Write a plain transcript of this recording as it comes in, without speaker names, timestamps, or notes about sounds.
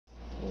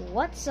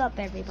What's up,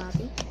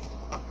 everybody?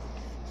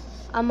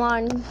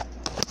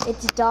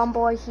 It's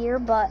Domboy here,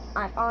 but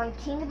I'm on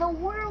King of the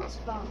World's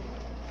phone.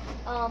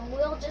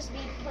 We'll just be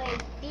playing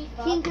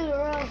FIFA. King of the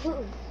World who?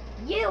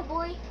 You,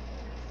 boy.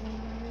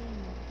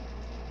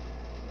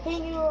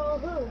 King of the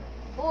World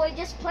who? Boy,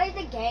 just play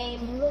the game.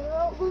 King of the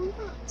World will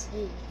not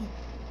say.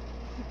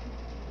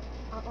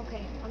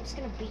 Okay, I'm just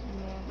gonna beat you,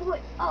 man. Boy,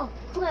 oh,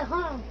 wait,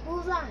 hold on.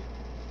 Who's on?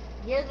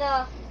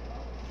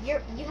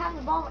 You have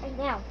the ball right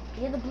now.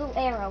 You're the blue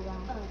arrow guy.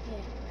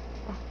 Okay.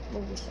 Oh,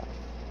 move yourself.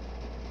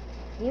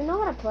 You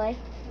know how to play.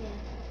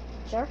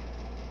 Yeah. Sure?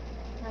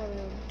 Not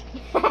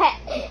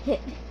really.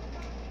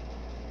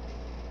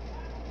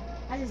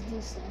 I just do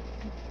stuff.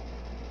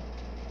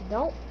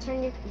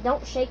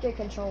 Don't shake your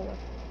controller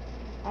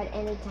at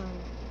any time.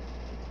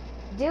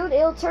 Dude,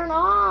 it'll turn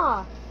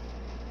off.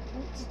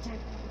 What's it turn?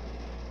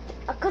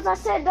 Cause I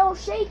said don't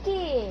shake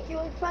it.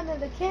 You're in front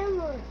of the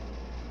camera.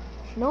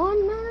 No,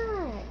 I'm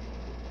not.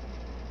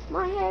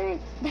 My head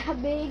ain't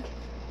that big.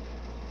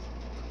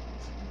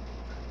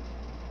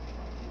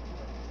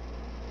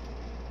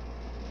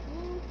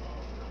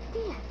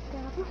 Yeah,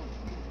 got right.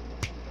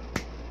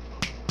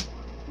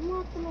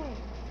 What the man?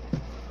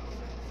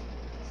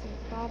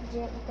 See,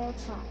 object without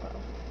Chapo.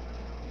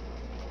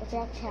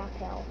 Without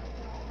Chapo.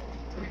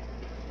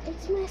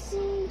 It's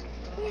messy.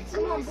 It's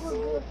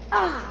messy.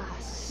 Ah,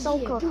 so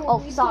Yeah, close. boy,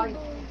 Oh, sorry. boy.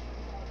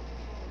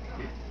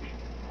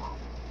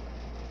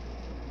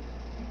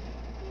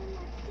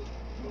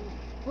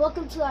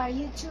 Welcome to our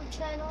YouTube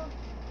channel.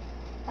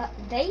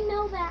 They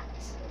know that.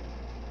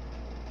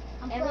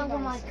 I'm playing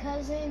with my Everybody's-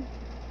 cousin.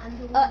 I'm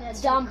the one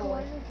that's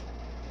Domboy.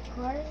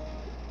 recording.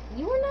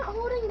 You were not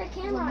holding the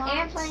camera and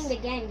Lamont. playing the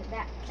game.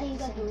 That King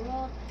at of the the same time.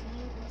 World.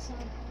 What's up?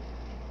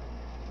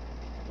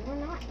 You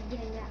were not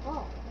getting that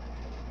ball.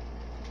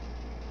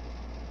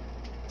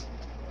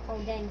 Oh,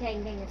 dang,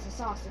 dang, dang. It's a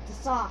sauce. It's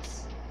a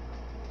sauce.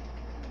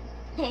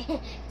 It's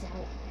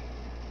out.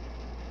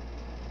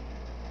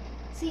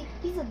 See,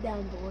 he's a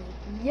dumb boy.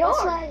 You're.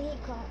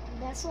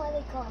 That's why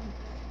they call him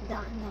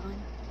Don Don.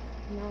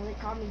 No, they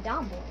call me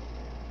Domboy.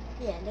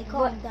 Yeah, they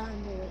call But- him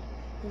Don Boy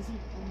because he.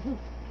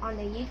 On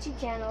the YouTube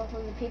channel,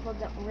 who the people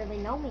don't really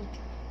know me.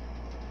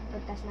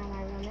 But that's not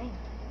my real name.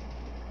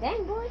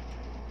 Dang, boy.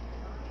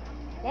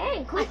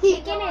 Dang, quit I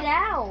didn't kicking know it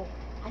out.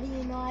 I didn't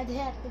even know I'd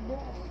have the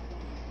ball.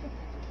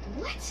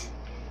 What?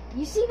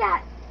 You see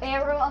that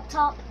arrow up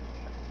top?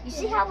 You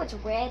see Yeah. how it's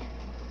red?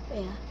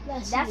 Yeah,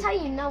 that's That's you. how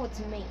you know it's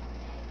me.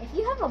 If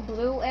you have a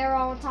blue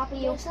arrow on top of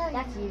you, That's how you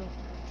that's know. you.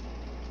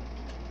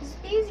 It's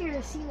easier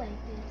to see like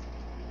this.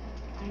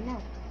 I know.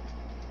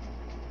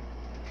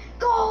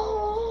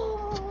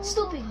 Go!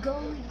 Stupid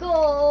goalie.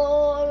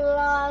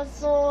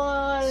 Golazo.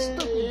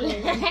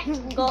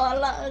 Stupid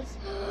Golas.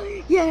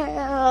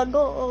 Yeah,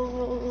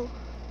 go.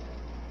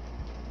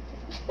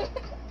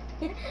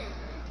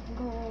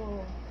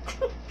 Go.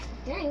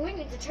 Dang, we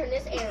need to turn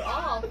this air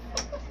off.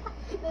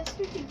 That's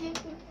what you get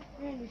when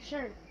you're in your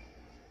shirt.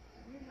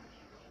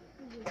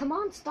 Come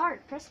on,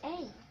 start. Press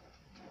A.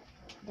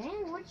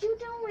 Dang, what you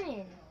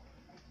doing?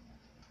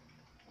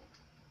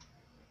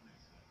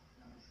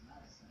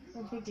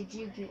 I think the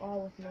juke you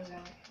all with me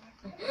now.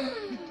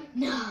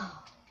 No.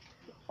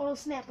 Oh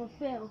snap! I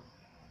fell.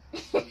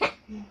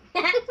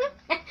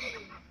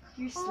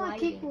 You're Oh, I sliding.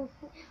 kicked my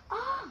foot.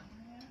 Oh!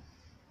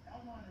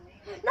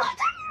 No,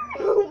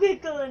 oh my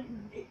god.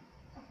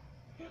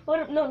 Hold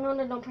up,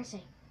 no, don't press A.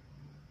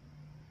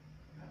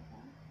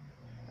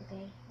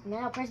 Okay,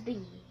 now press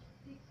B.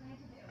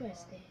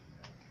 Press it.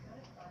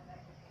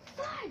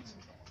 Fudge!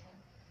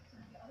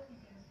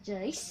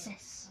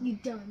 Jesus. You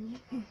dummy.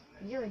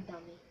 You're a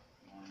dummy.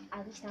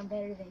 At least I'm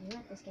better than you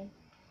at this game.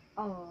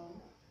 Oh.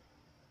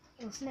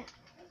 Oh snap!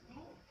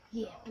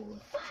 Yeah, boy.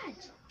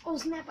 Fudge! Oh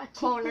snap! I kicked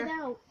Corner. it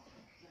out.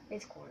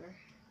 It's corner.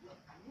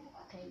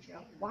 Pedro.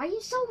 Why are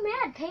you so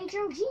mad,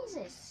 Pedro?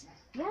 Jesus.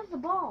 You have the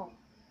ball.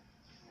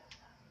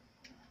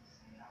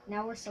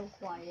 Now we're so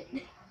quiet.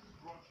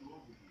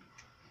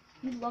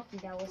 You lucky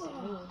that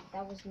wasn't me.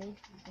 That was me.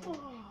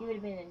 You would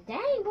have been a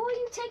dang boy,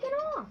 you taking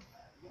off.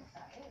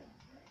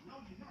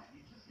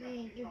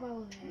 Man, your ball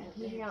was right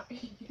He,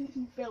 there.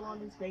 he fell on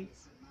his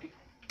face.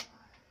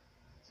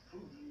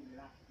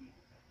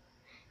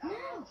 No.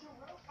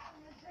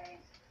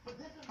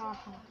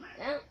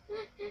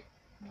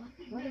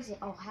 What is it?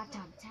 Oh,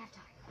 halftime. It's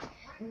halftime.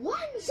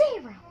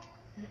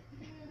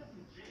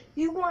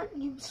 1-0.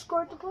 You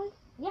scored the play?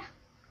 Yeah.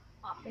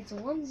 It's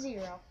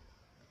 1-0.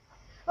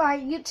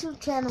 Alright, YouTube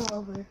channel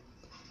over.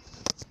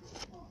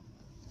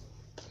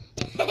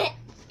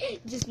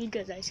 Just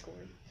because I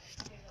scored.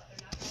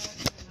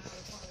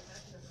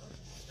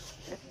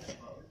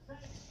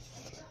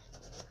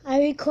 I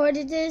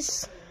recorded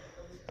this.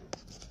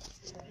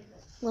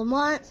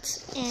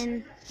 Lamont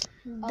and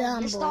You're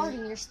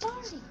Domboy. You're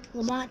starting.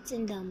 Lamont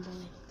and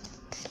Domboy.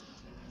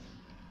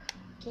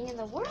 King of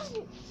the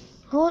world.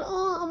 Hold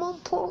on, I'm on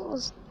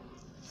pause.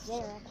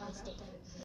 0 plastic.